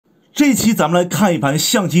这期咱们来看一盘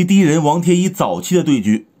象棋第一人王天一早期的对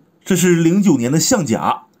局。这是09年的象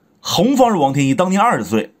甲，红方是王天一，当年20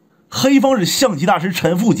岁；黑方是象棋大师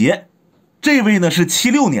陈富杰。这位呢是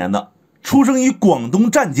76年的，出生于广东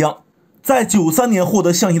湛江，在93年获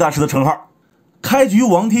得象棋大师的称号。开局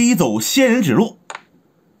王天一走仙人指路，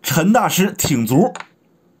陈大师挺卒，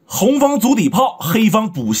红方卒底炮，黑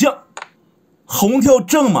方补象，红跳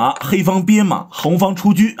正马，黑方边马，红方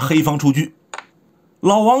出车，黑方出车。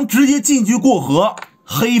老王直接进车过河，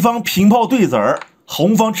黑方平炮对子儿，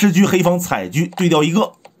红方吃车，黑方踩车，对掉一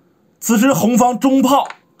个。此时红方中炮，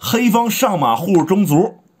黑方上马护入中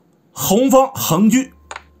卒，红方横车，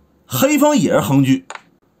黑方也是横车。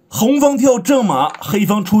红方跳正马，黑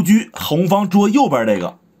方出车，红方捉右边这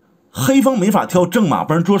个，黑方没法跳正马，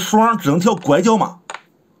不然捉双，只能跳拐角马。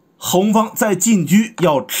红方再进车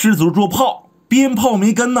要吃卒捉炮，边炮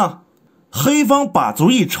没跟呢，黑方把卒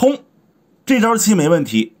一冲，这招棋没问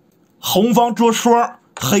题，红方捉双，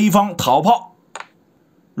黑方逃炮。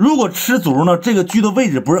如果吃卒呢，这个车的位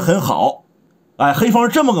置不是很好，黑方是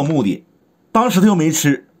这么个目的，当时他又没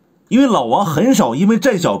吃，因为老王很少因为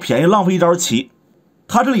占小便宜浪费一招棋，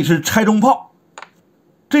他这里是拆中炮。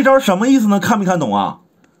这招什么意思呢？看没看懂啊？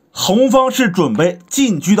红方是准备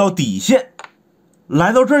进车到底线，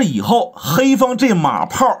来到这儿以后，黑方这马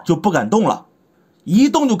炮就不敢动了，一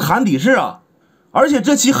动就砍底士啊！而且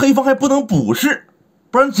这棋黑方还不能补士，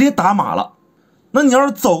不然直接打马了。那你要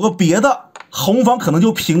是走个别的，红方可能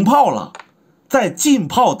就平炮了，再进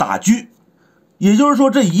炮打车。也就是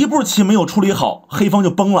说，这一步棋没有处理好，黑方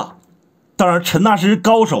就崩了。当然，陈大师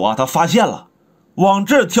高手啊，他发现了，往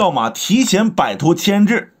这儿跳马，提前摆脱牵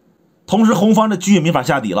制，同时红方的车也没法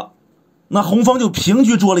下底了。那红方就平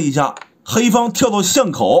车捉了一下，黑方跳到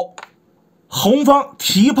巷口，红方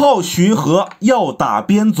提炮巡河要打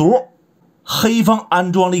边卒，黑方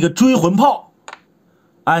安装了一个追魂炮，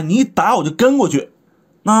你一打我就跟过去。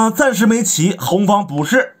那暂时没棋，红方补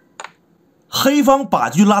士，黑方把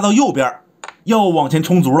车拉到右边，要往前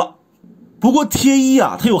冲卒了。不过贴一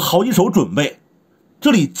啊，他有好几手准备。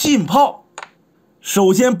这里进炮，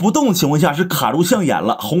首先不动情况下是卡住象眼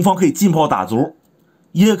了，红方可以进炮打卒，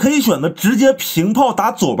也可以选择直接平炮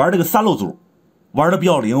打左边这个三路卒，玩的比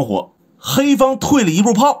较灵活。黑方退了一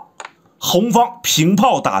步炮，红方平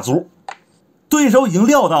炮打卒，对手已经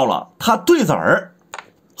料到了，他对子儿，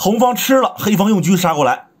红方吃了，黑方用车杀过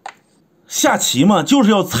来。下棋嘛，就是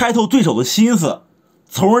要猜透对手的心思，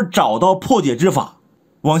从而找到破解之法。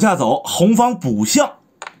往下走，红方补象，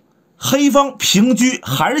黑方平车，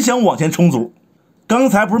还是想往前冲卒。刚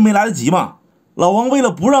才不是没来得及吗？老王为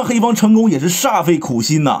了不让黑方成功，也是煞费苦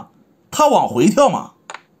心呐，他往回跳嘛。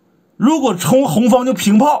如果冲红方就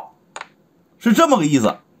平炮，是这么个意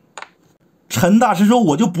思。陈大师说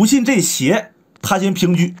我就不信这邪，他先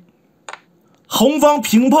平车，红方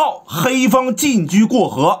平炮，黑方进车过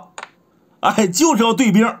河，就是要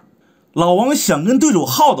对兵。老王想跟对手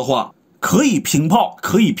耗的话，可以平炮，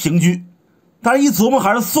可以平车，但是一琢磨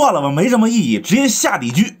还是算了吧，没什么意义，直接下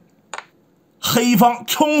底车。黑方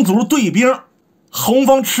冲卒对兵，红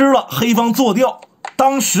方吃了，黑方做掉，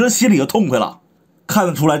当时心里就痛快了。看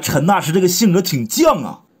得出来陈大师这个性格挺犟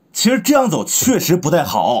啊，其实这样走确实不太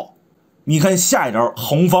好。你看下一招，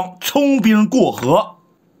红方冲兵过河，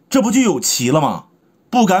这不就有棋了吗？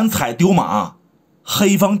不敢踩丢马，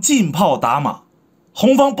黑方进炮打马，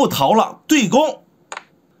红方不逃了，对攻，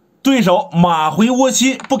对手马回窝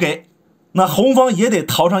心不给，那红方也得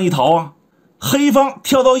逃上一逃啊。黑方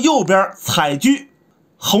跳到右边踩车，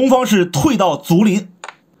红方是退到卒林。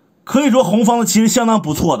可以说红方的棋是相当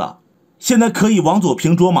不错的，现在可以往左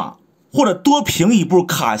平捉马，或者多平一步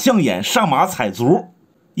卡象眼上马踩卒，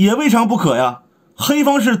也未尝不可呀。黑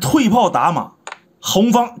方是退炮打马，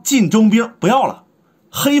红方进中兵不要了，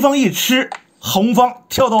黑方一吃，红方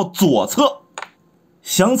跳到左侧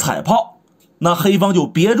想踩炮，那黑方就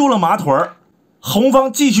别住了马腿儿，红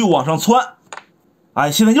方继续往上窜。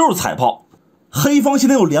现在又是踩炮。黑方现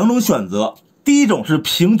在有两种选择，第一种是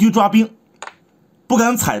平车抓兵，不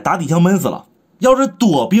敢踩打底象闷死了，要是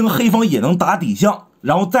躲兵黑方也能打底象，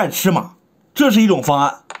然后再吃马，这是一种方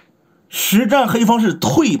案。实战黑方是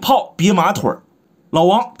退炮别马腿，老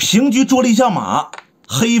王平车捉了一下马，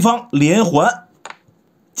黑方连环，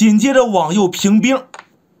紧接着往右平兵，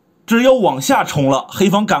这要往下冲了，黑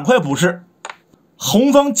方赶快补士，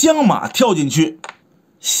红方将马跳进去，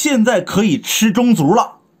现在可以吃中卒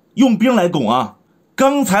了，用兵来拱啊。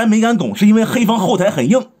刚才没敢拱是因为黑方后台很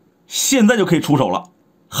硬，现在就可以出手了。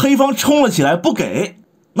黑方冲了起来不给，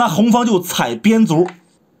那红方就踩边卒，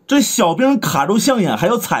这小兵卡住象眼还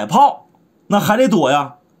要踩炮，那还得躲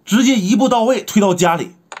呀，直接一步到位推到家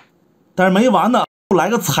里。但是没完呢，来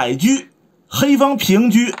个踩车，黑方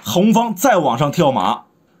平车，红方再往上跳马，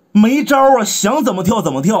没招啊，想怎么跳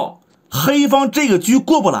怎么跳。黑方这个车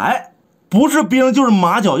过不来，不是兵就是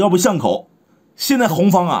马脚，要不巷口。现在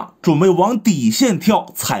红方啊，准备往底线跳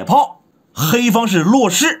踩炮，黑方是落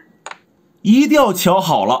士，一定要瞧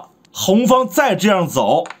好了，红方再这样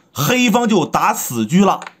走，黑方就打死车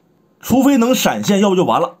了，除非能闪现，要不就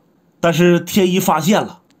完了。但是天一发现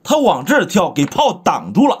了，他往这儿跳，给炮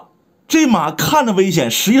挡住了。这马看着危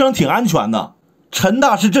险，实际上挺安全的。陈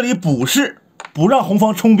大师这里补士，不让红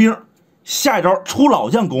方冲兵，下一招出老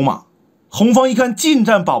将攻马。红方一看近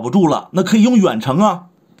战保不住了，那可以用远程啊，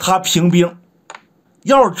他平兵。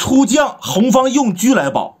要是出将，红方用车来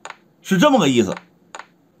保，是这么个意思。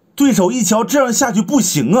对手一瞧这样下去不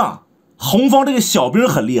行啊，红方这个小兵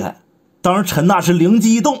很厉害。当然陈大师灵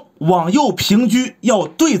机一动，往右平车要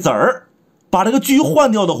对子儿，把这个车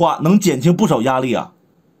换掉的话，能减轻不少压力啊。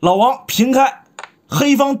老王平开，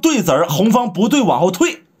黑方对子儿，红方不对往后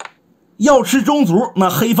退，要吃中卒，那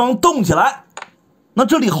黑方动起来。那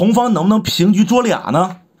这里红方能不能平车捉俩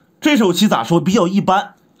呢？这手棋咋说比较一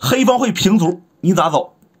般，黑方会平卒，你咋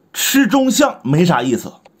走？吃中象没啥意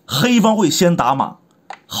思，黑方会先打马，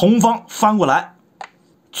红方翻过来，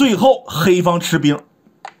最后黑方吃兵。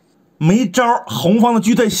没招，红方的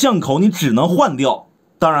车在巷口，你只能换掉。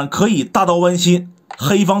当然可以大刀剜心，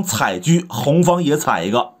黑方踩车，红方也踩一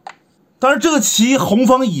个。但是这个棋红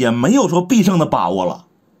方也没有说必胜的把握了。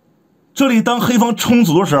这里当黑方冲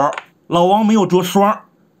卒的时候，老王没有捉双，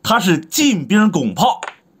他是进兵拱炮，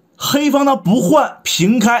黑方他不换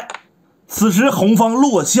平开。此时红方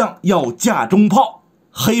落象要架中炮，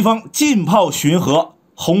黑方进炮巡河，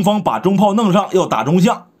红方把中炮弄上要打中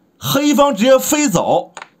象，黑方直接飞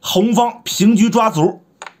走，红方平车抓卒。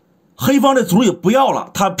黑方这卒也不要了，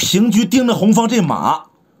他平车盯着红方这马，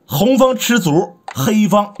红方吃卒，黑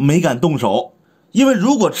方没敢动手，因为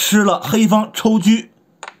如果吃了黑方抽车，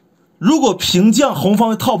如果平将红方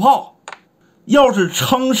会套炮，要是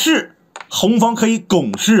称士红方可以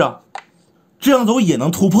拱士啊，这样走也能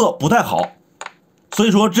突破，不太好。所以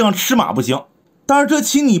说这样吃马不行，但是这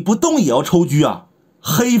棋你不动也要抽车啊。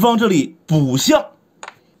黑方这里补象，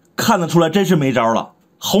看得出来真是没招了，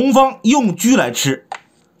红方用车来吃。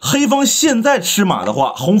黑方现在吃马的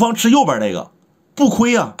话，红方吃右边这个不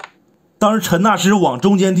亏啊。当时陈大师往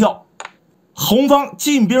中间跳，红方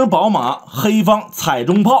进兵保马，黑方踩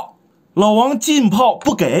中炮，老王进炮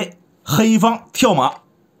不给，黑方跳马。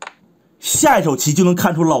下一手棋就能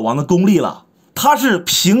看出老王的功力了，他是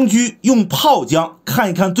平车用炮将，看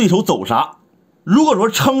一看对手走啥。如果说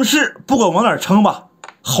称士，不管往哪称吧，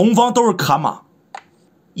红方都是砍马，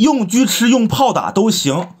用车吃用炮打都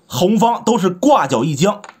行，红方都是挂角一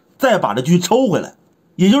将，再把这车抽回来，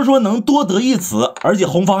也就是说能多得一子，而且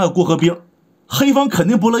红方还有过河兵，黑方肯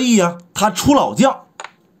定不乐意啊，他出老将，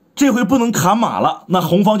这回不能砍马了，那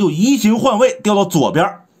红方就移形换位调到左边。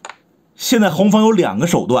现在红方有两个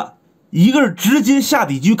手段，一个是直接下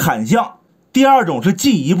底车砍象，第二种是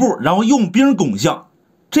进一步然后用兵拱象，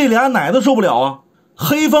这俩哪都受不了啊。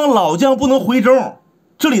黑方老将不能回中，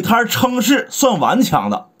这里他是称士算顽强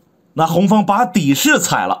的，那红方把底士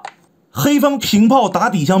踩了，黑方平炮打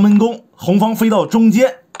底象闷攻，红方飞到中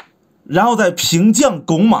间，然后再平将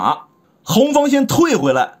拱马，红方先退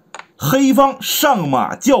回来，黑方上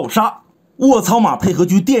马叫杀，卧槽马配合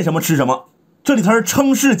车垫什么吃什么，这里他是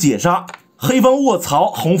称士解杀，黑方卧槽，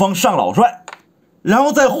红方上老帅，然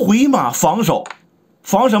后再回马防守，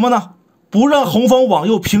防什么呢？不让红方往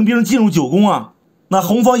右平兵进入九宫啊。那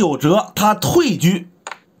红方有辙，他退车，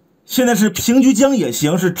现在是平车将也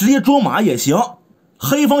行，是直接捉马也行，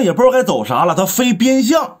黑方也不知道该走啥了，他飞边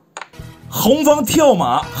象，红方跳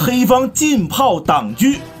马，黑方进炮挡车。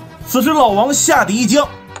此时老王下第一将，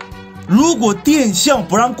如果垫象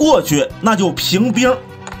不让过去，那就平兵，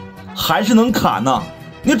还是能砍呢，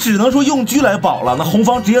你只能说用车来保了，那红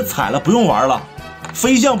方直接踩了，不用玩了。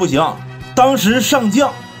飞象不行，当时上将，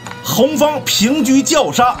红方平车叫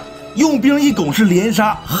杀，用兵一拱是连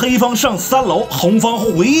杀，黑方上3楼，红方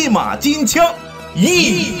回马金枪，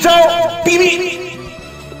一招毙命。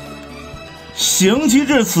行棋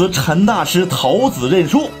至此，陈大师投子认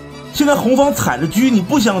输。现在红方踩着车，你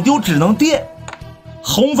不想丢只能垫，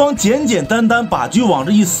红方简简单单把车往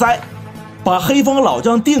这一塞，把黑方老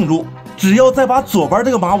将定住，只要再把左边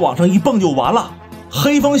这个马往上一蹦就完了。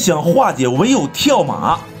黑方想化解唯有跳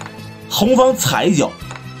马，红方踩一脚，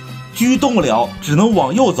车动不了，只能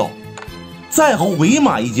往右走，再回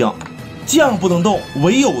马一将，将不能动，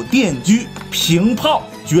唯有垫车平炮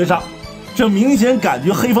绝杀。这明显感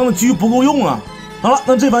觉黑方的车不够用啊。好了，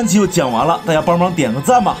那这盘棋就讲完了，大家帮忙点个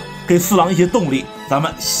赞吧，给四郎一些动力，咱们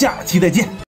下期再见。